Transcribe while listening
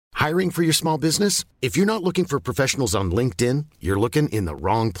Hiring for your small business? If you're not looking for professionals on LinkedIn, you're looking in the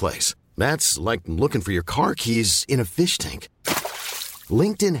wrong place. That's like looking for your car keys in a fish tank.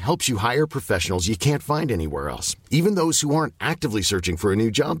 LinkedIn helps you hire professionals you can't find anywhere else, even those who aren't actively searching for a new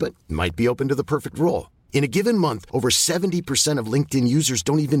job but might be open to the perfect role. In a given month, over 70% of LinkedIn users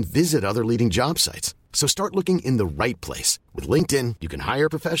don't even visit other leading job sites. So start looking in the right place. With LinkedIn, you can hire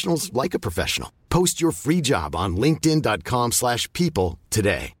professionals like a professional. Post your free job on linkedin.com/people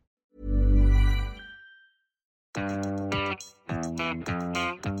today.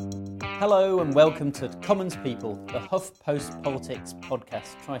 Hello and welcome to Commons People, the HuffPost Politics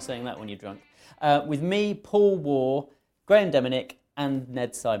podcast. Try saying that when you're drunk. With me, Paul Waugh, Graham Deminick and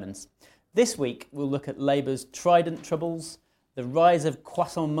Ned Simons. This week we'll look at Labour's Trident troubles, the rise of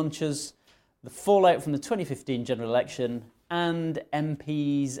croissant munchers, the fallout from the 2015 general election, and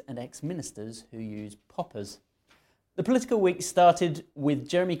MPs and ex-ministers who use poppers. The political week started with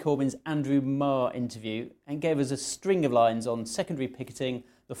Jeremy Corbyn's Andrew Marr interview and gave us a string of lines on secondary picketing,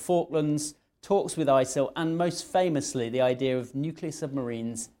 the Falklands, talks with ISIL, and most famously the idea of nuclear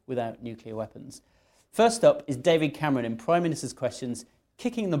submarines without nuclear weapons. First up is David Cameron in Prime Minister's Questions,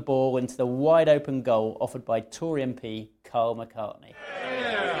 kicking the ball into the wide-open goal offered by Tory MP Karl McCartney.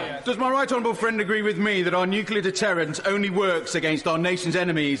 Does my right honourable friend agree with me that our nuclear deterrent only works against our nation's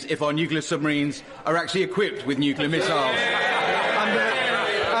enemies if our nuclear submarines are actually equipped with nuclear missiles?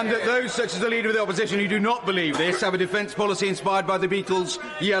 And that those, such as the Leader of the Opposition, who do not believe this, have a defence policy inspired by the Beatles'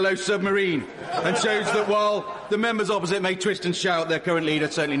 Yellow Submarine, and shows that while the members opposite may twist and shout, their current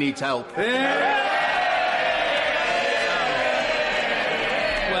leader certainly needs help.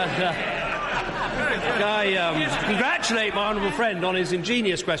 I congratulate my honourable friend on his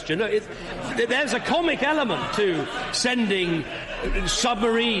ingenious question. Look, there's a comic element to sending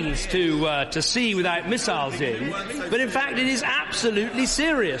submarines to sea without missiles in, but in fact it is absolutely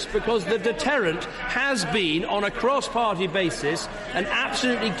serious because the deterrent has been, on a cross-party basis, an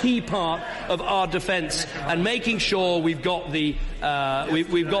absolutely key part of our defence and making sure we've got the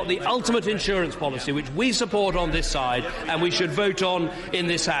ultimate insurance policy which we support on this side and we should vote on in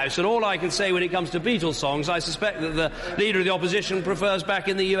this House. And all I can say when it comes to Beatles songs, I suspect that the Leader of the Opposition prefers back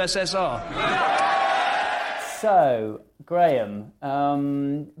in the USSR. So, Graham,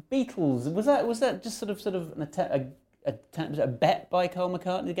 Beatles, was that just sort of a bet by Karl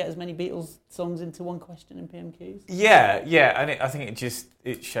McCartney to get as many Beatles songs into one question in PMQs? Yeah, and I think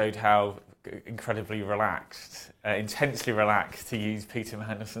it showed how incredibly relaxed, intensely relaxed, to use Peter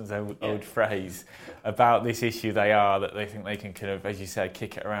Mandelson's old phrase, about this issue they are, that they think they can kind of, as you said,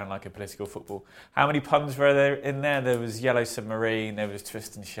 kick it around like a political football. How many puns were there in there? There was Yellow Submarine, there was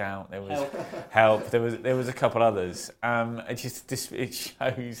Twist and Shout, there was Help, there was a couple others. It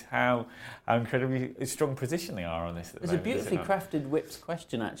shows how incredibly strong position they are on this. It was a beautifully crafted whipped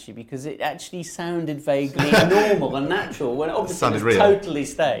question, actually, because it actually sounded vaguely normal and natural when obviously it was real. Totally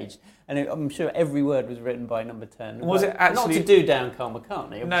staged. And I'm sure every word was written by Number 10. Was it actually... Not to do down Karl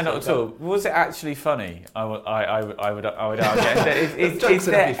McCartney. No, not at all. Was it actually funny? I would argue. Jokes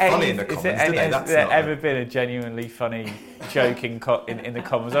are never funny in the Commons, do they? Has there ever been a genuinely funny joke in the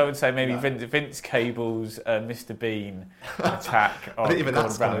Commons? I would say maybe Vince Cable's Mr. Bean attack on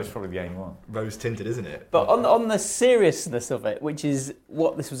Gordon Brown was probably the only one. Rose-tinted, isn't it? But on the seriousness of it, which is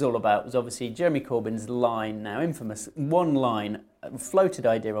what this was all about, was obviously Jeremy Corbyn's line, now infamous, one line, floated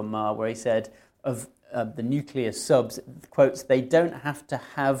idea on Marr where he said of the nuclear subs, quotes, they don't have to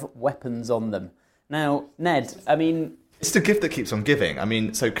have weapons on them. Now, Ned, I mean... It's the gift that keeps on giving. I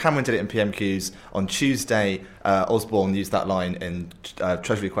mean, so Cameron did it in PMQs. On Tuesday, Osborne used that line in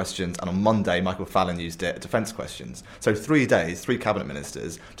Treasury questions, and on Monday, Michael Fallon used it at Defence questions. So 3 days, 3 cabinet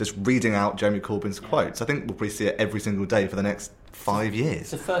ministers just reading out Jeremy Corbyn's quotes. I think we'll probably see it every single day for the next 5 years.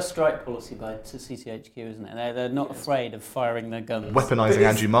 It's the first strike policy by CCHQ, isn't it? They're not afraid of firing their guns. Weaponising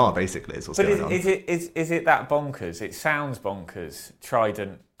Andrew Marr, basically, is what's going on. Is it that bonkers? It sounds bonkers.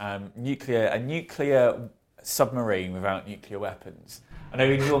 Trident, a nuclear submarine without nuclear weapons. I know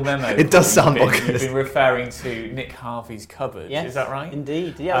in your memo... It does sound bonkers. You've been referring to Nick Harvey's cupboard. Yes, is that right?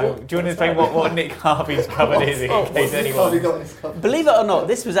 Indeed, yeah. Do you want to explain what Nick Harvey's cupboard is, in case anyone... Believe it or not,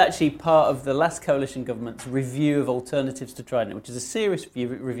 this was actually part of the last coalition government's review of alternatives to Trident, which is a serious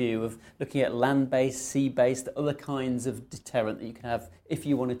review of looking at land-based, sea-based, other kinds of deterrent that you can have if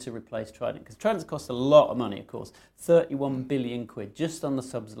you wanted to replace Trident. Because Trident's cost a lot of money, of course. 31 billion quid just on the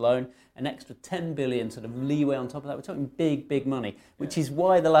subs alone, an extra 10 billion sort of leeway on top of that. We're talking big, big money, which is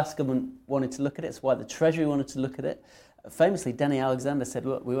why the last government wanted to look at it. It's why the Treasury wanted to look at it. Famously, Danny Alexander said,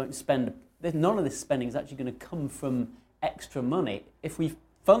 look, we won't spend... None of this spending is actually going to come from extra money. If we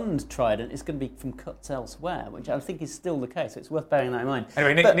fund Trident is going to be from cuts elsewhere, which I think is still the case. So it's worth bearing that in mind.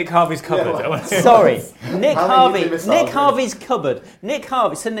 Anyway, Nick Harvey's cupboard. Sorry, Nick Harvey's cupboard. Nick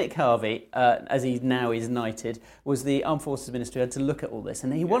Harvey, as he now is knighted, was the Armed Forces Minister who had to look at all this.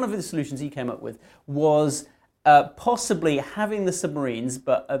 And one of the solutions he came up with was possibly having the submarines,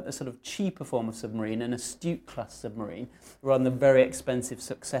 but a sort of cheaper form of submarine, an Astute-class submarine, rather than the very expensive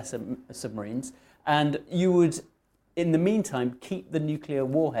successor submarines. And you would, in the meantime, keep the nuclear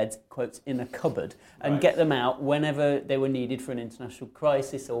warheads, quotes, in a cupboard and get them out whenever they were needed for an international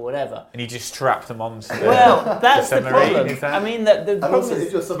crisis or whatever. And you just strap them onto the Well, that's the submarine, problem. is that? I mean, the And problem also, is...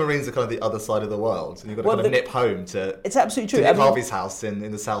 if your submarines are kind of the other side of the world, and you've got to kind of nip home to... It's absolutely true. To Nick Harvey's house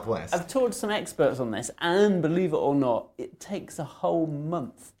in the southwest. I've talked to some experts on this, and believe it or not, it takes a whole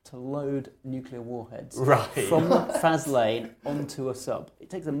month to load nuclear warheads from Faslane onto a sub. It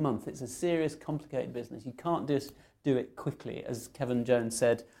takes a month. It's a serious, complicated business. You can't just do it quickly, as Kevin Jones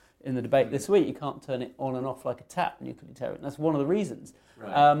said in the debate this week. You can't turn it on and off like a tap, nuclear deterrent. And that's one of the reasons.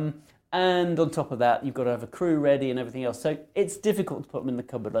 Right. And on top of that, you've got to have a crew ready and everything else. So it's difficult to put them in the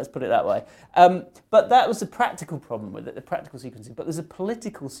cupboard, let's put it that way. But that was the practical problem with it, the practical sequencing. But there's a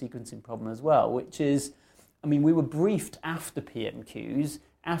political sequencing problem as well, which is, I mean, we were briefed after PMQs,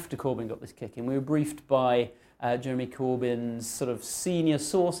 after Corbyn got this kick in. We were briefed by Jeremy Corbyn's sort of senior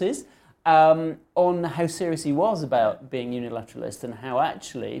sources on how serious he was about being unilateralist, and how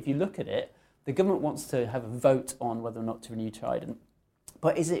actually, if you look at it, the government wants to have a vote on whether or not to renew Trident.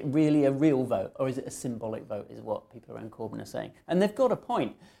 But is it really a real vote, or is it a symbolic vote, is what people around Corbyn are saying. And they've got a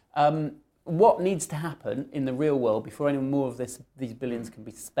point. What needs to happen in the real world before any more of these billions can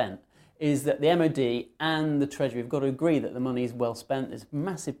be spent is that the MOD and the Treasury have got to agree that the money is well spent. There's a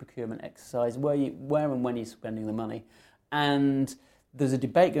massive procurement exercise, where and when you're spending the money. And there's a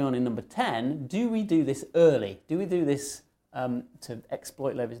debate going on in number 10. Do we do this early? Do we do this to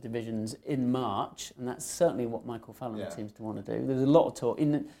exploit Labour's divisions in March? And that's certainly what Michael Fallon seems to want to do. There's a lot of talk.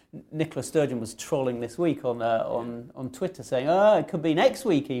 Nicola Sturgeon was trolling this week on Twitter saying, it could be next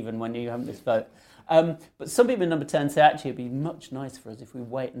week even when you have this vote. But some people in number 10 say actually it'd be much nicer for us if we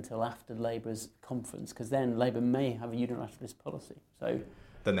wait until after Labour's conference, because then Labour may have a unilateralist policy. So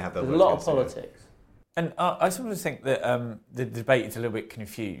then they have there's a lot of politics. And I sort of think that the debate is a little bit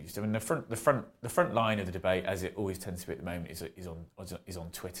confused. I mean, the front line of the debate, as it always tends to be at the moment, is on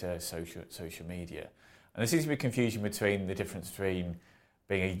Twitter, social media, and there seems to be confusion between the difference between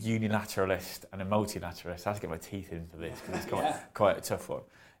being a unilateralist and a multilateralist. I have to get my teeth into this because it's quite a tough one.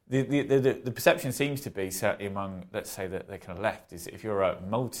 The perception seems to be, certainly among, let's say, the kind of left, is that if you're a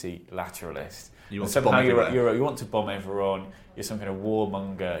multilateralist, you want to bomb everyone, you're some kind of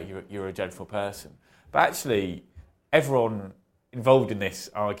warmonger, you're a dreadful person. But actually, everyone involved in this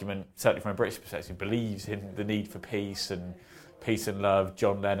argument, certainly from a British perspective, believes in the need for peace and love,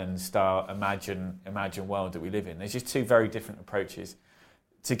 John Lennon's style, imagine world that we live in. There's just two very different approaches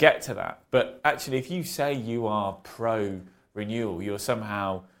to get to that. But actually, if you say you are pro-renewal, you're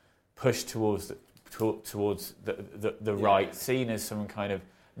somehow pushed towards the right, seen as some kind of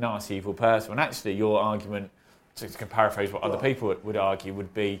nasty, evil person. And actually, your argument, to paraphrase what other people would argue,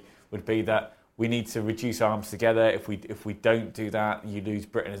 would be that we need to reduce arms together. If we don't do that, you lose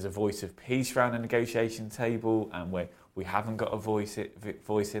Britain as a voice of peace around a negotiation table, and we haven't got a voice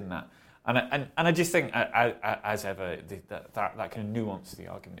in that. And I just think, as ever, that kind of nuance of the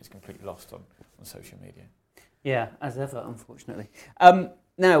argument is completely lost on social media. Yeah, as ever, unfortunately.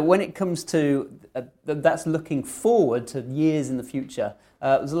 Now, when it comes to that's looking forward to years in the future,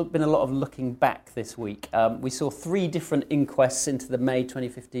 there's been a lot of looking back this week. We saw 3 different inquests into the May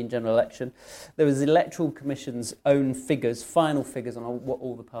 2015 general election. There was the Electoral Commission's own figures, final figures on what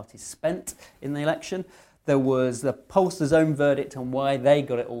all the parties spent in the election. There was the pollsters' own verdict on why they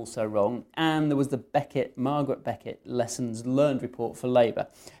got it all so wrong. And there was the Margaret Beckett Lessons Learned report for Labour.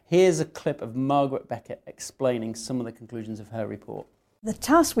 Here's a clip of Margaret Beckett explaining some of the conclusions of her report. The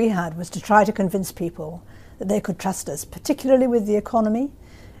task we had was to try to convince people that they could trust us, particularly with the economy,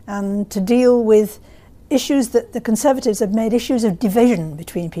 and to deal with issues that the Conservatives have made issues of division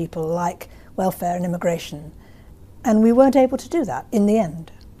between people, like welfare and immigration. And we weren't able to do that in the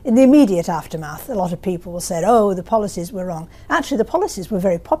end. In the immediate aftermath, a lot of people said, the policies were wrong. Actually, the policies were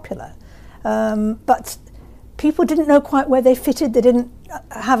very popular, but people didn't know quite where they fitted. They didn't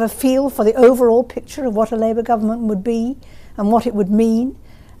have a feel for the overall picture of what a Labour government would be and what it would mean.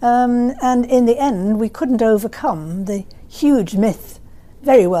 And in the end, we couldn't overcome the huge myth,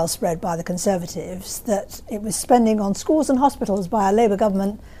 very well spread by the Conservatives, that it was spending on schools and hospitals by a Labour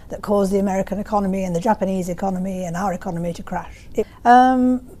government that caused the American economy and the Japanese economy and our economy to crash.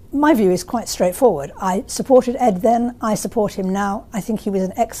 my view is quite straightforward. I supported Ed then, I support him now. I think he was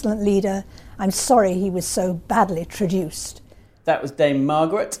an excellent leader. I'm sorry he was so badly traduced. That was Dame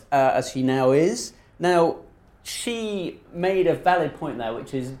Margaret, as she now is. Now, she made a valid point there,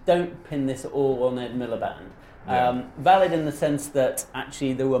 which is don't pin this all on Ed Miliband. Valid in the sense that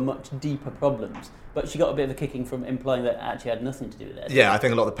actually there were much deeper problems. But she got a bit of a kicking from implying that it actually had nothing to do with Ed. Yeah, I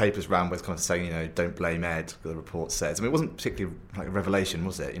think a lot of the papers ran with kind of saying, don't blame Ed, the report says. I mean, it wasn't particularly like a revelation,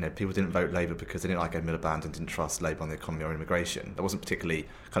 was it? People didn't vote Labour because they didn't like Ed Miliband and didn't trust Labour on the economy or immigration. That wasn't particularly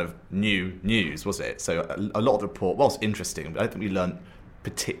kind of new news, was it? So a lot of the report, whilst interesting, but I don't think we learned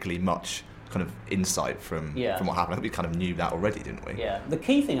particularly much kind of insight from what happened. I think we kind of knew that already, didn't we? Yeah. The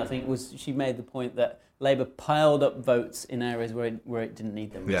key thing, I think, was she made the point that Labour piled up votes in areas where it didn't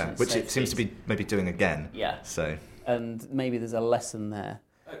need them. Which it seems to be maybe doing again. Yeah. So. And maybe there's a lesson there.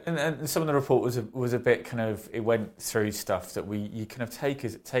 And some of the report was a bit kind of, it went through stuff that you kind of take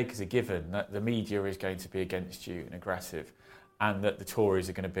as a given that the media is going to be against you and aggressive, and that the Tories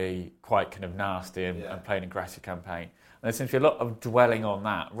are going to be quite kind of nasty and play an aggressive campaign. And there seems to be a lot of dwelling on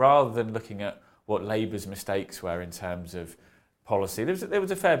that rather than looking at what Labour's mistakes were in terms of policy. There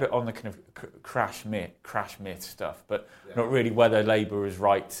was a fair bit on the kind of crash myth stuff, but not really whether Labour was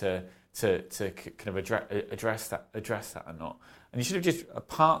right to kind of address that or not. And you should have just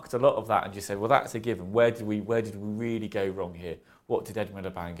parked a lot of that and just said, well, that's a given. Where did we really go wrong here? What did Ed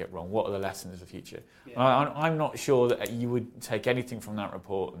Miliband get wrong? What are the lessons of the future? Yeah. I'm not sure that you would take anything from that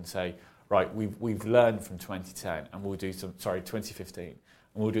report and say, right, we've learned from 2010 and we'll do 2015.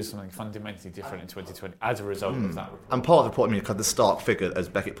 And we'll do something fundamentally different in 2020 as a result of that report. And part of the report, kind of the stark figure, as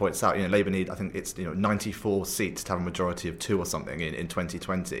Beckett points out, Labour need, I think it's 94 seats to have a majority of 2 or something in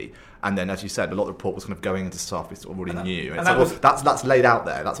 2020. And then, as you said, a lot of the report was kind of going into stuff we sort of already knew. And that's laid out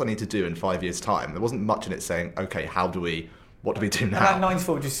there. That's what I need to do in 5 years' time. There wasn't much in it saying, okay, what do we do now? And that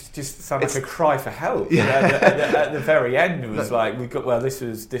 94 just sounded like a cry for help. Yeah. At the very end, it was like this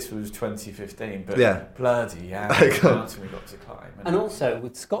was 2015, but bloody hell, the mountain we got to climb. And also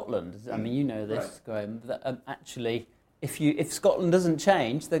with Scotland, I mean, you know this, Graham, that actually, if Scotland doesn't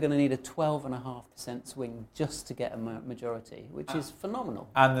change, they're going to need a 12.5% swing just to get a majority, which is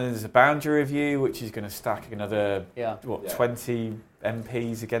phenomenal. And there's a boundary review, which is going to stack another 20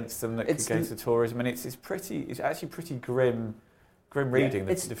 MPs against them that could go to Tories. I mean, it's actually pretty grim reading.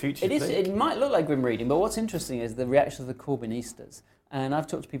 The future. It might look like grim reading, but what's interesting is the reaction of the Corbynistas. And I've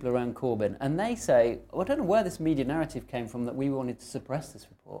talked to people around Corbyn, and they say, I don't know where this media narrative came from that we wanted to suppress this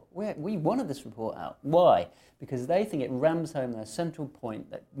report. We wanted this report out. Why? Because they think it rams home their central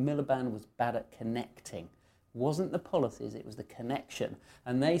point that Miliband was bad at connecting. It wasn't the policies, it was the connection.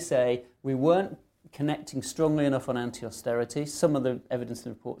 And they say we weren't connecting strongly enough on anti-austerity. Some of the evidence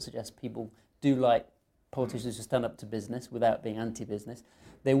in the report suggests people do like politicians to stand up to business without being anti-business.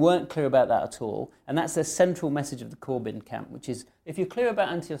 They weren't clear about that at all, and that's the central message of the Corbyn camp, which is if you're clear about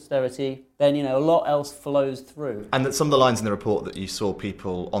anti-austerity, then a lot else flows through. And that some of the lines in the report that you saw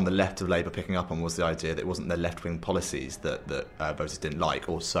people on the left of Labour picking up on was the idea that it wasn't their left-wing policies that voters didn't like,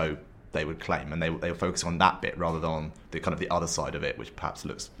 or so they would claim, and they were focusing on that bit rather than on the kind of the other side of it, which perhaps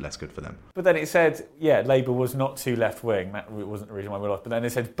looks less good for them. But then it said, Labour was not too left-wing. That wasn't the reason why we lost. But then it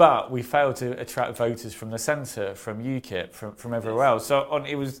said, but we failed to attract voters from the centre, from UKIP, from everywhere else. So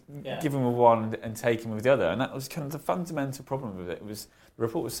it was given with one and taken with the other, and that was kind of the fundamental problem with it. The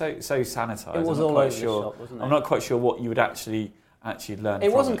report was so sanitised. It was all over the shop, wasn't it? I'm not quite sure what you would actually learn.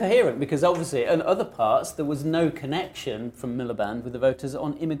 It wasn't coherent because obviously in other parts there was no connection from Miliband with the voters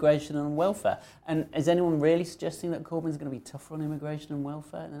on immigration and welfare. And is anyone really suggesting that Corbyn's going to be tougher on immigration and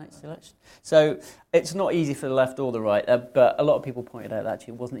welfare in the next election? So it's not easy for the left or the right, but a lot of people pointed out that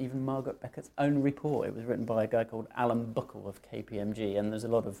actually it wasn't even Margaret Beckett's own report. It was written by a guy called Alan Buckle of KPMG, and there's a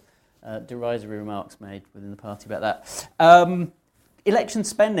lot of derisory remarks made within the party about that. Election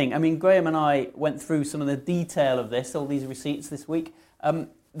spending. I mean, Graham and I went through some of the detail of this, all these receipts this week.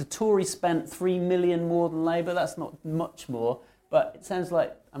 The Tories spent 3 million more than Labour. That's not much more, but it sounds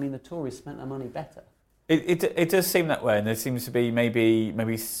like, the Tories spent their money better. It does seem that way, and there seems to be maybe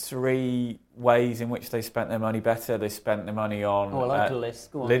 3 ways in which they spent their money better. They spent their money on... Oh, I like the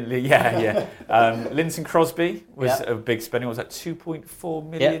list. Go on. Lynton Crosby was a big spending. Was that 2.4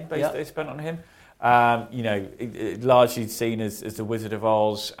 million they spent on him? Largely seen as the Wizard of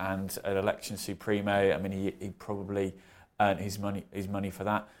Oz and an election supreme. He probably earned his money for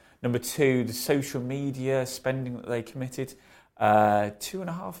that. Number 2, the social media spending that they committed,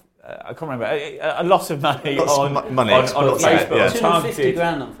 2.5. I can't remember. A lot of money on Facebook. Yeah. 250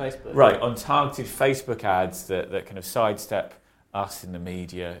 grand on Facebook. Right, on targeted Facebook ads that kind of sidestep us in the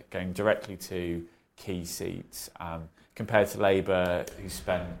media, going directly to key seats, compared to Labour, who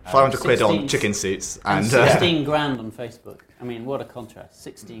spent 500 quid on chicken suits and 16 grand on Facebook. I mean, what a contrast!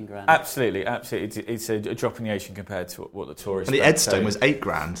 16 grand. Absolutely. It's a drop in the ocean compared to what the Tories. And the spent. Edstone was 8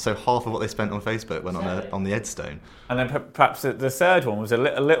 grand, so half of what they spent on Facebook went on the Edstone. And then perhaps the third one was a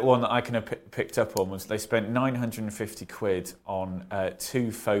little one that I kind of picked up on, was they spent 950 quid on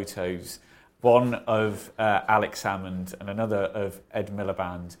 2 photos, one of Alex Salmond and another of Ed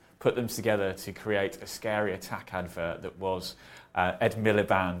Miliband, put them together to create a scary attack advert that was Ed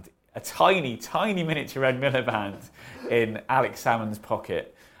Miliband, a tiny, tiny miniature Ed Miliband in Alex Salmond's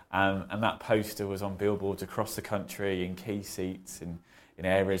pocket. And that poster was on billboards across the country in key seats in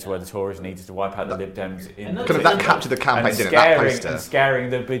areas where the Tories needed to wipe out the Lib Dems. That captured the campaign, didn't it? That poster. And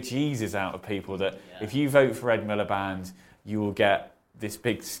scaring the bejesus out of people that if you vote for Ed Miliband, you will get this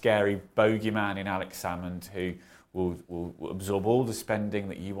big, scary bogeyman in Alex Salmond who will absorb all the spending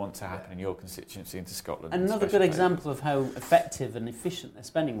that you want to happen in your constituency into Scotland. Another good example of how effective and efficient their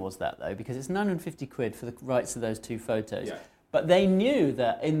spending was that, though, because it's 950 quid for the rights to those 2 photos. Yeah. But they knew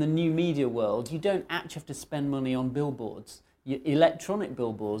that in the new media world, you don't actually have to spend money on billboards. Your electronic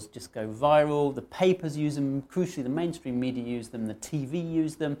billboards just go viral, the papers use them, crucially the mainstream media use them, the TV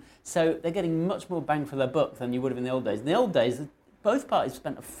use them, so they're getting much more bang for their buck than you would have in the old days. In the old days, both parties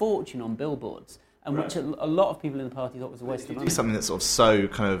spent a fortune on billboards, and which a lot of people in the party thought was a waste of money. It's something that's sort of so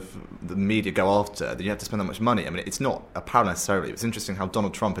kind of the media go after that you have to spend that much money. I mean, it's not apparent necessarily. It's interesting how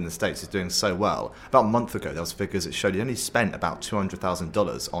Donald Trump in the States is doing so well. About a month ago, there was figures that showed he only spent about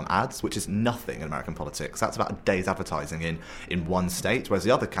 $200,000 on ads, which is nothing in American politics. That's about a day's advertising in one state, whereas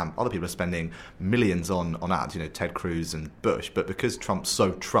the other people are spending millions on ads, Ted Cruz and Bush. But because Trump's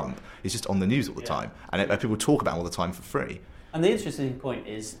so Trump, he's just on the news all the time. And people talk about him all the time for free. And the interesting point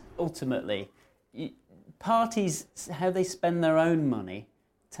is, ultimately, parties, how they spend their own money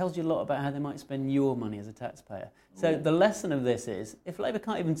tells you a lot about how they might spend your money as a taxpayer. So the lesson of this is, if Labour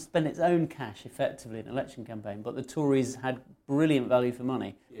can't even spend its own cash effectively in an election campaign, but the Tories had brilliant value for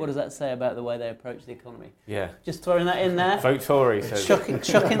money, what does that say about the way they approach the economy? Yeah. Just throwing that in there. Vote Tory. Chucking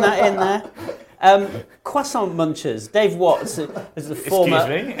that in there. Croissant munchers. Dave Watts is the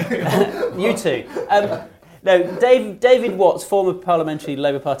former... Excuse me? You too. No, David Watts, former parliamentary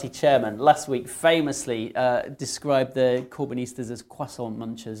Labour Party chairman, last week famously described the Corbynistas as croissant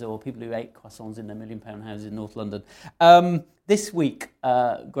munchers, or people who ate croissants in their £1 million houses in North London. This week,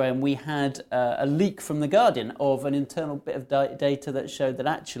 Graham, we had a leak from The Guardian of an internal bit of data that showed that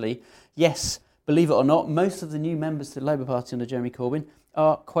actually, yes, believe it or not, most of the new members to the Labour Party under Jeremy Corbyn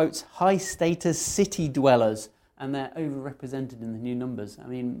are, quotes, high-status city dwellers, and they're overrepresented in the new numbers. I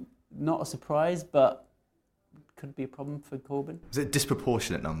mean, not a surprise, but... could be a problem for Corbyn. Was it a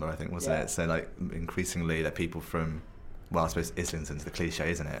disproportionate number, I think, wasn't it? So, increasingly, they're people from, well, I suppose Islington's the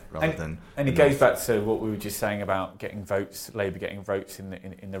cliche, isn't it? And it goes back to what we were just saying about getting votes, Labour getting votes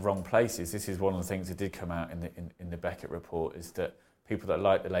in the wrong places. This is one of the things that did come out in the Beckett report, is that people that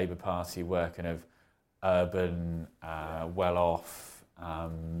like the Labour Party were kind of urban, well-off,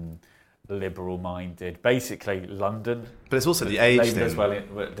 liberal-minded, basically London. But it's also the age Labour thing. does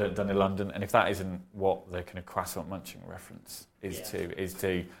well done in London, and if that isn't what the kind of croissant munching reference is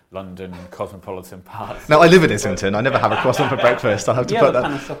to London cosmopolitan parts. Now, I live in Islington. I never have a croissant for breakfast. I'll have to put that.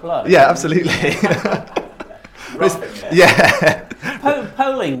 Pan of chocolate. Yeah, absolutely. Yeah.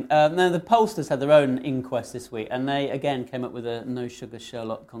 Polling. Now, the pollsters had their own inquest this week, and they again came up with a no sugar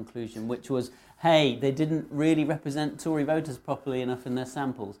Sherlock conclusion, which was, hey, they didn't really represent Tory voters properly enough in their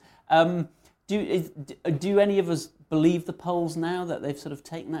samples. Do any of us believe the polls now, that they've sort of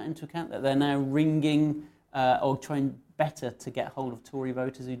taken that into account, that they're now ringing or trying better to get hold of Tory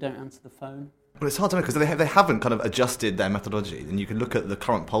voters who don't answer the phone? Well, it's hard to know because they haven't kind of adjusted their methodology. And you can look at the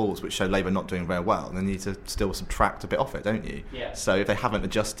current polls which show Labour not doing very well, and then you need to still subtract a bit off it, don't you? Yeah. So if they haven't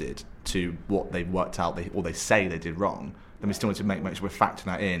adjusted to what they've worked out, or they say they did wrong, then we still need to make sure we're factoring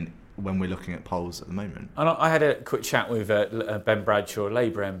that in when we're looking at polls at the moment. And I had a quick chat with Ben Bradshaw,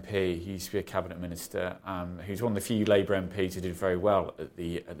 Labour MP. He used to be a cabinet minister, who's one of the few Labour MPs who did very well at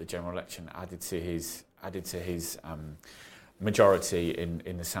the general election. Added to his majority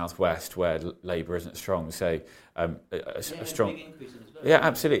in the southwest, where Labour isn't strong. So a strong, big increase in his vote. Yeah,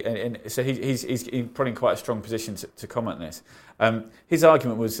 absolutely. And so he's probably in quite a strong position to comment on this. His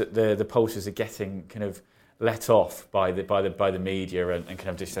argument was that the pollsters are getting kind of let off by the media and kind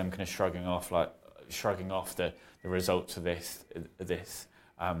of just them kind of shrugging off the results of this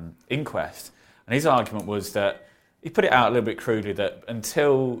inquest. And his argument was that he put it out a little bit crudely, that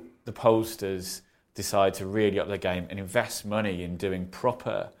until the pollsters decide to really up their game and invest money in doing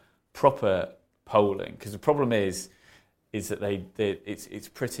proper polling, because the problem is is that it's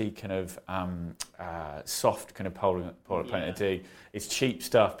pretty kind of soft kind of polling opponent to do. It's cheap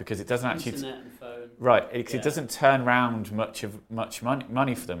stuff because it doesn't actually Internet and phone. Right, it doesn't turn round much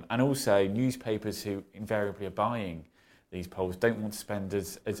money for them, and also newspapers who invariably are buying these polls don't want to spend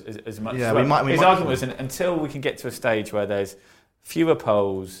as much. Yeah, his argument was until we can get to a stage where there's fewer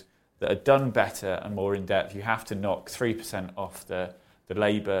polls that are done better and more in depth, you have to knock 3% off the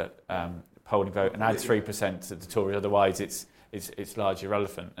Labour polling vote and add 3% to the Tories. Otherwise, it's largely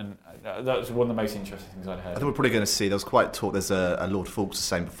irrelevant. And that was one of the most interesting things I'd heard. I think we're probably going to see, there was quite talk, there's a Lord Fawkes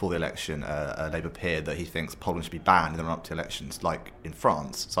saying before the election, a Labour peer, that he thinks polling should be banned in the run-up to elections, like in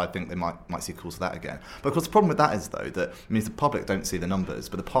France. So I think they might see calls for that again. But of course, the problem with that is, though, that it means the public don't see the numbers,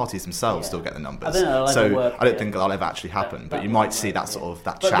 but the parties themselves still get the numbers. I don't think that'll ever actually happen, but you might see that sort of,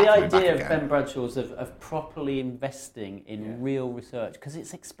 that but chat coming back again. But the idea of Ben Bradshaw's of properly investing in real research, because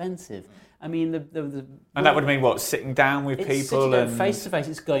it's expensive. I mean, and that would mean what? Sitting down with people and face to face.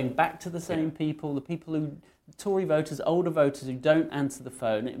 It's going back to the same people, the people who Tory voters, older voters who don't answer the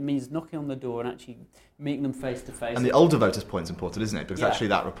phone. It means knocking on the door and actually meeting them face to face. And the older voters' point's important, isn't it? Because actually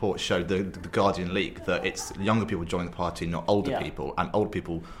that report showed, the Guardian leak, that it's younger people joining the party, not older people, and older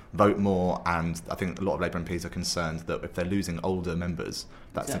people vote more. And I think a lot of Labour MPs are concerned that if they're losing older members,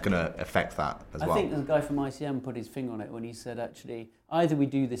 that's going to affect that as well. I think the guy from ICM put his finger on it when he said, actually, either we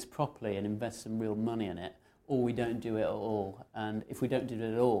do this properly and invest some real money in it, or we don't do it at all. And if we don't do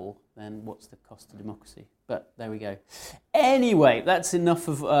it at all, then what's the cost to democracy? But there we go. Anyway, that's enough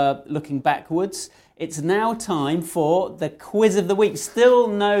of looking backwards. It's now time for the quiz of the week. Still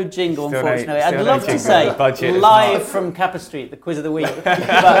no jingle, unfortunately. I'd love to say live from Capper Street, the quiz of the week.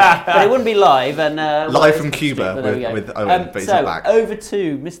 but it wouldn't be live. And live from Cuba with Owen, but he's not back. Over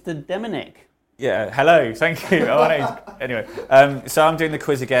to Mr. Deminick. Yeah, hello, thank you. Anyway, so I'm doing the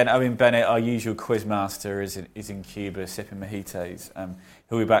quiz again. Owen Bennett, our usual quiz master, is in Cuba sipping mojitos.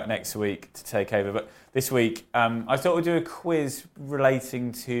 He'll be back next week to take over. But this week, I thought we'd do a quiz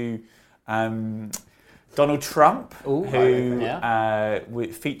relating to Donald Trump, who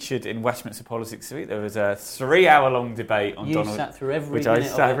featured in Westminster Politics this week. There was a 3-hour-long debate on Donald. Sat through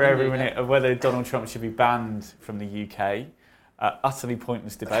every minute of whether Donald Trump should be banned from the UK. Utterly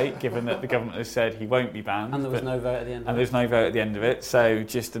pointless debate, given that the government has said he won't be banned. And there was no vote at the end of it. And there's no vote at the end of it, so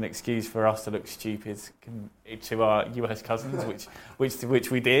just an excuse for us to look stupid to our US cousins, which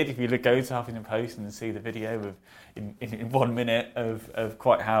we did. If you go to Huffington Post and see the video of in 1 minute of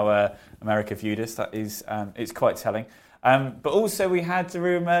quite how America viewed us, that is it's quite telling. But also we had the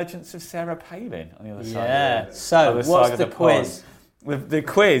re-emergence of Sarah Palin on the other side. Yeah. So what's the quiz? The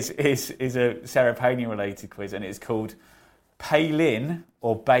quiz is a Sarah Palin related quiz, and it's called Palin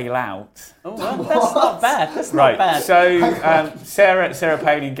or Bail Out. Oh, well, that's not bad. That's right. Not bad. So Sarah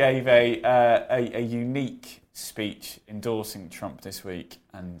Palin gave a unique speech endorsing Trump this week,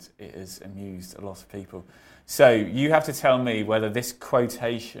 and it has amused a lot of people. So you have to tell me whether this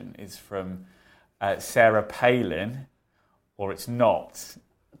quotation is from Sarah Palin or it's not.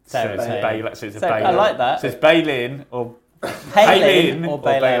 Sarah Palin. So it's a bail. I like that. So it's bail in or Palin or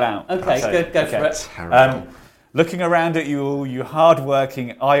bail out. Okay, good. Go for it. Terrible. Looking around at you all, you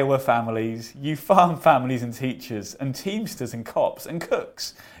hard-working Iowa families, you farm families and teachers, and teamsters and cops and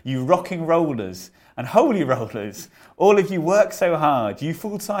cooks, you rocking rollers and holy rollers, all of you work so hard, you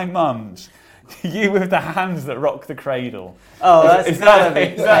full-time mums, you with the hands that rock the cradle. Oh, that's got to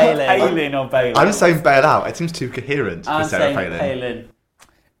be Palin or Bail Out? I'm saying Bail Out. It seems too coherent for Sarah Palin. Palin.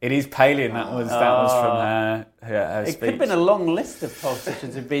 It is Palin. That was from her speech. It could have been a long list of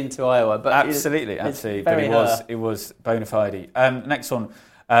politicians who've been to Iowa, but absolutely. But it was bona fide. Next one.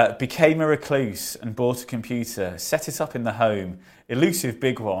 Became a recluse and bought a computer. Set it up in the home. Elusive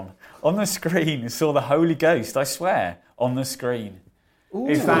big one. On the screen, saw the Holy Ghost. I swear, on the screen. Ooh.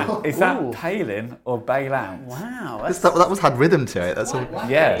 Is that Palin or Bail Out? Wow, that had rhythm to it. That's all.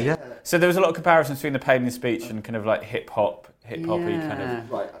 Yeah. So there was a lot of comparisons between the Palin speech and kind of like hip hoppy kind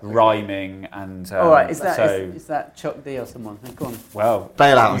of rhyming and. All right, is that Chuck D or someone? Go on. Well,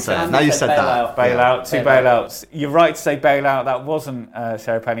 Bail Out. I'm saying. Now you said that. Bail Out. Two bailouts. You're right to say Bail Out. That wasn't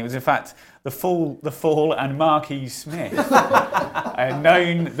Sarah Palin. It was in fact the Fall and Marquis Smith,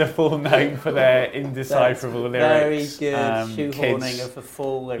 known for their indecipherable lyrics. Very good shoehorning of the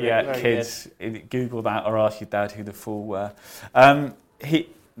Fall lyric. Yeah, kids, Google that or ask your dad who the Fall were.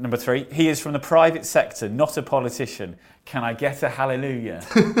 Number 3, he is from the private sector, not a politician. Can I get a hallelujah?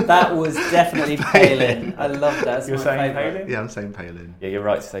 That was definitely Palin. I love that. That's You're saying Palin? Yeah, I'm saying Palin. Yeah, you're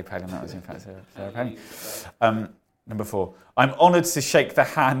right to say Palin. That was in fact Sarah Palin. Number 4, I'm honoured to shake the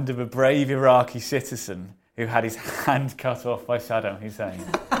hand of a brave Iraqi citizen who had his hand cut off by Saddam Hussein.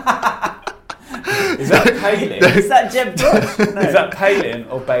 Is that Palin? Is that Jeb Bush? No. Is that Palin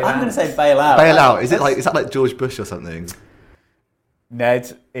or bail out? I'm going to say bail out. Bail out. Is that like George Bush or something?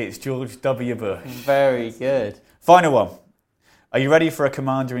 Ned, it's George W. Bush. Very good. Final one. Are you ready for a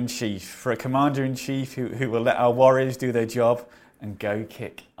commander-in-chief? For a commander-in-chief who will let our warriors do their job and go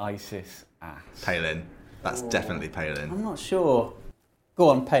kick ISIS ass? Palin. That's definitely Palin. I'm not sure. Go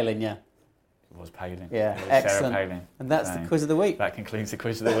on, Palin, yeah. It was Palin. Yeah, It was excellent. Sarah Palin. And that's the quiz of the week. That concludes the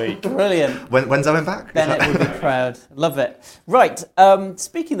quiz of the week. Brilliant. When's Owen back? Bennett would be proud. Love it. Right,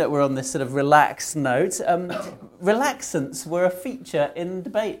 speaking that we're on this sort of relaxed note, relaxants were a feature in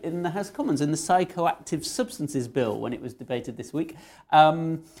debate in the House of Commons in the Psychoactive Substances Bill when it was debated this week.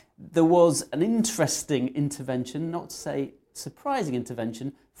 There was an interesting intervention, not to say surprising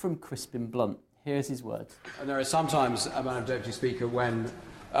intervention, from Crispin Blunt. Here's his words. And there are sometimes, Madam Deputy Speaker, when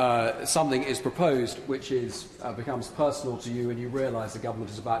something is proposed which becomes personal to you and you realise the government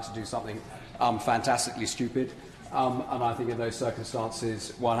is about to do something fantastically stupid. And I think in those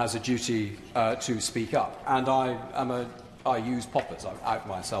circumstances one has a duty to speak up. And I use poppers. I out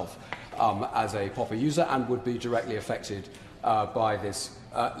myself as a popper user and would be directly affected by this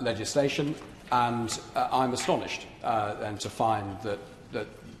legislation. And I'm astonished and to find that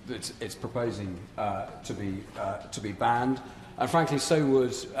it's proposing to be banned. And frankly, so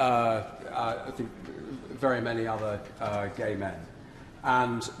would, I think, very many other gay men.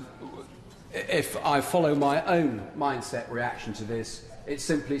 And if I follow my own mindset reaction to this, it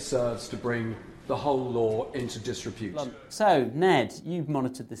simply serves to bring the whole law into disrepute. So, Ned, you've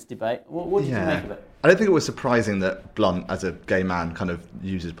monitored this debate. What did you make of it? I don't think it was surprising that Blunt, as a gay man, kind of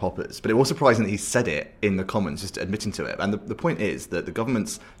uses poppers, but it was surprising that he said it in the Commons, just admitting to it. And the point is that the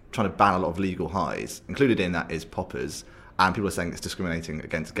government's trying to ban a lot of legal highs. Included in that is poppers. And people are saying it's discriminating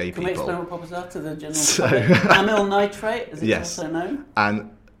against gay people. Can we explain what poppers are to the general public? Amyl nitrate, as it's also known.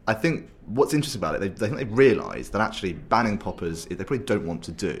 And I think what's interesting about it, they've realised that actually banning poppers, they probably don't want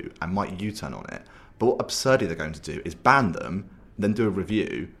to do and might U-turn on it. But what absurdly they're going to do is ban them, then do a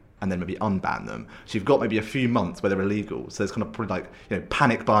review, and then maybe unban them. So you've got maybe a few months where they're illegal. So there's kind of probably like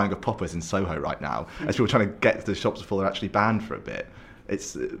panic buying of poppers in Soho right now as people are trying to get to the shops before they're actually banned for a bit. I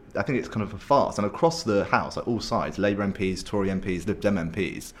think it's kind of a farce. And across the House, like all sides, Labour MPs, Tory MPs, Lib Dem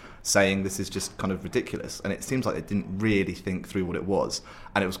MPs, saying this is just kind of ridiculous. And it seems like they didn't really think through what it was.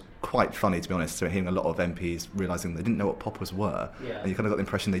 And it was quite funny, to be honest, to hearing a lot of MPs realising they didn't know what poppers were. Yeah. And you kind of got the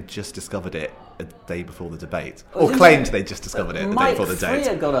impression they just discovered it a day before the debate. Or claimed they just discovered it the day before the debate. Mike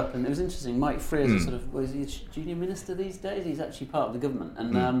Freer got up, and it was interesting. Mike Freer is was he a junior minister these days? He's actually part of the government.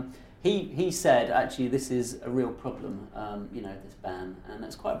 And He said, actually, this is a real problem, this ban. And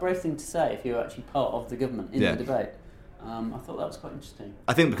that's quite a brave thing to say if you're actually part of the government in the debate. I thought that was quite interesting.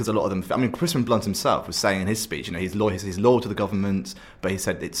 I think because a lot of them... Crispin Blunt himself was saying in his speech, he's loyal to the government, but he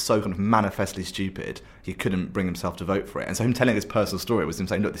said it's so kind of manifestly stupid, he couldn't bring himself to vote for it. And so him telling his personal story was him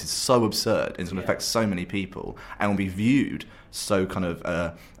saying, look, this is so absurd, it's going to affect so many people, and will be viewed so kind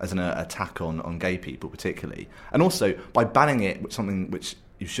of as an attack on gay people particularly. And also, by banning it, something which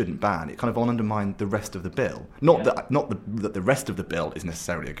you shouldn't ban, it kind of undermined the rest of the bill. Not that the rest of the bill is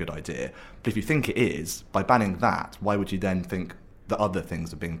necessarily a good idea, but if you think it is, by banning that, why would you then think that other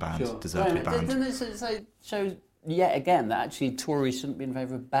things are being banned deserve to be banned? Doesn't it show yet again that actually Tories shouldn't be in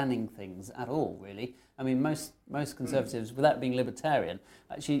favour of banning things at all, really? I mean, most Conservatives, without being libertarian,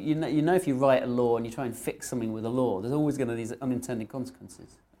 actually, you know if you write a law and you try and fix something with a law, there's always going to be these unintended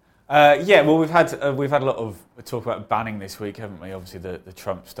consequences. Well, we've had a lot of talk about banning this week, haven't we? Obviously, the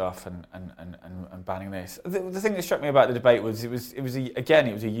Trump stuff and banning this. The thing that struck me about the debate was it was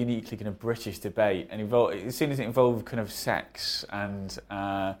a uniquely kind of British debate, and as soon as it involved kind of sex and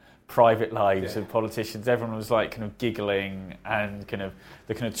private lives of politicians, everyone was like kind of giggling, and kind of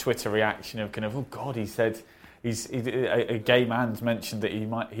the kind of Twitter reaction of kind of, oh God, he said a gay man's mentioned that he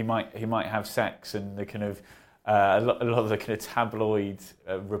might have sex, and the kind of. A lot of the kind of tabloid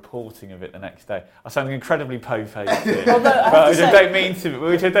reporting of it the next day. I sound incredibly po-faced here, which I don't mean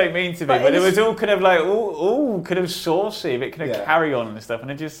to be. But it was all kind of like all kind of saucy, a bit kind of carry on and stuff.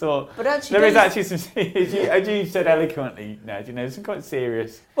 And I just thought there is actually some, as you said eloquently, Ned, some quite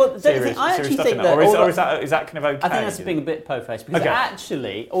serious. Well, I actually think that, or is that kind of okay? I think that's being a bit po-faced because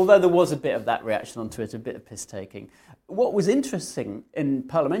actually, although there was a bit of that reaction on Twitter, a bit of piss taking. What was interesting in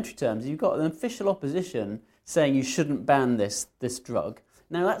parliamentary terms, you've got an official opposition saying you shouldn't ban this drug.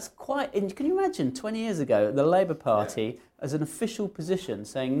 Now that's quite... Can you imagine 20 years ago, the Labour Party as an official position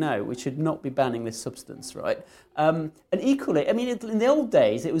saying, no, we should not be banning this substance, right? And equally, I mean, in the old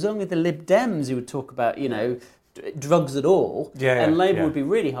days, it was only the Lib Dems who would talk about, drugs at all. And Labour yeah. would be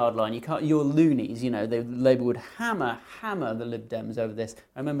really hardline. You're loonies, Labour would hammer the Lib Dems over this.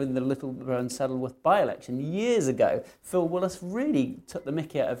 I remember in the Littleborough and Saddleworth by-election years ago, Phil Willis really took the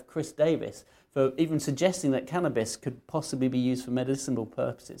mickey out of Chris Davis for even suggesting that cannabis could possibly be used for medicinal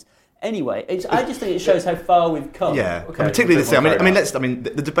purposes. Anyway, I just think it shows how far we've come. Yeah, Okay, particularly this.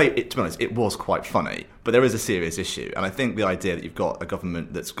 The debate. To be honest, it was quite funny, but there is a serious issue, and I think the idea that you've got a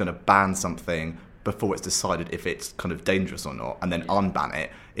government that's going to ban something before it's decided if it's kind of dangerous or not, and then unban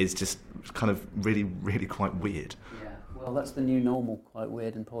it is just kind of really, really quite weird. Yeah, well, that's the new normal, quite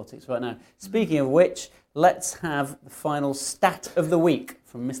weird in politics right now. Speaking of which, let's have the final stat of the week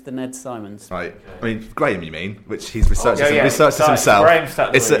from Mr. Ned Simons. Right. I mean, Graham, you mean, which he's researched Stat, himself. Graham's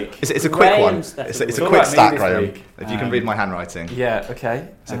stat of the week. It's a quick one. Graham's stat of It's the a week. quick Talk about stat, me this Graham. week. If you can read my handwriting. Yeah, okay.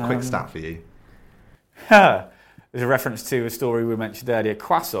 It's a quick stat for you. There's a reference to a story we mentioned earlier.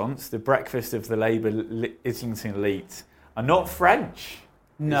 Croissants, the breakfast of the Labour Islington elite, are not French.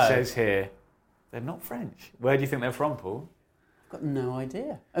 No. It says here. They're not French. Where do you think they're from, Paul? I've got no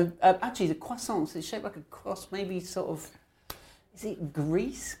idea. Actually, the croissants, it's shaped like a cross, maybe sort of... Is it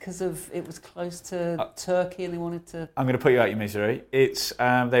Greece? Because it was close to Turkey and they wanted to... I'm going to put you out your misery. It's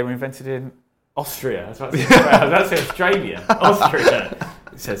they were invented in Austria. That's what that's Australia. Austria,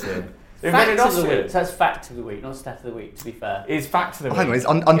 it says here. They invented Fact of the Austria. week. So that's fact of the week, not stat of the week, to be fair. It's fact of the week. Hang on, he's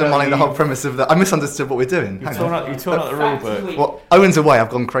undermining the whole premise of that. I misunderstood what we're doing. You torn out the rule Fact of the book. week. Well, Owen's away. I've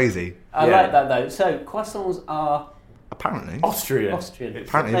gone crazy. I Yeah. like that, though. So, croissants are Apparently. Austria. Austrian.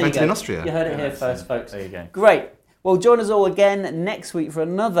 Apparently There you invented go. in Austria. You heard it here that's first, it. folks. There you go. Great. Well, join us all again next week for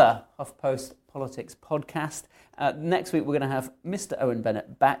another HuffPost Politics podcast. Next week, we're going to have Mr. Owen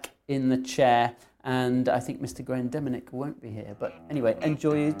Bennett back in the chair, and I think Mr. Graham Deminick won't be here. But anyway,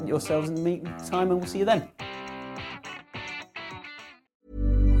 enjoy yourselves in the meantime, and we'll see you then.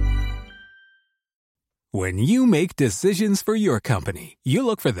 When you make decisions for your company, you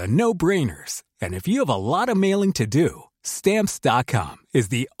look for the no-brainers. And if you have a lot of mailing to do, Stamps.com is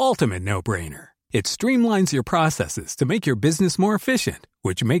the ultimate no-brainer. It streamlines your processes to make your business more efficient,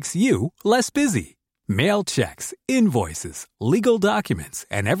 which makes you less busy. Mail checks, invoices, legal documents,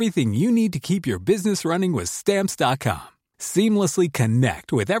 and everything you need to keep your business running with Stamps.com. Seamlessly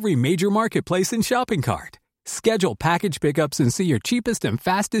connect with every major marketplace and shopping cart. Schedule package pickups and see your cheapest and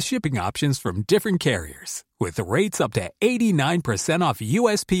fastest shipping options from different carriers. With rates up to 89% off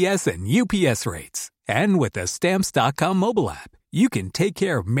USPS and UPS rates. And with the Stamps.com mobile app, you can take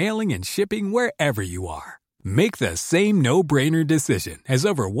care of mailing and shipping wherever you are. Make the same no-brainer decision as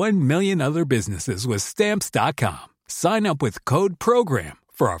over 1 million other businesses with Stamps.com. Sign up with code PROGRAM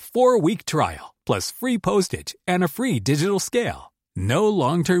for a 4-week trial, plus free postage and a free digital scale. No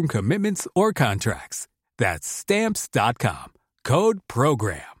long-term commitments or contracts. That's Stamps.com. Code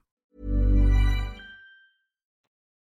PROGRAM.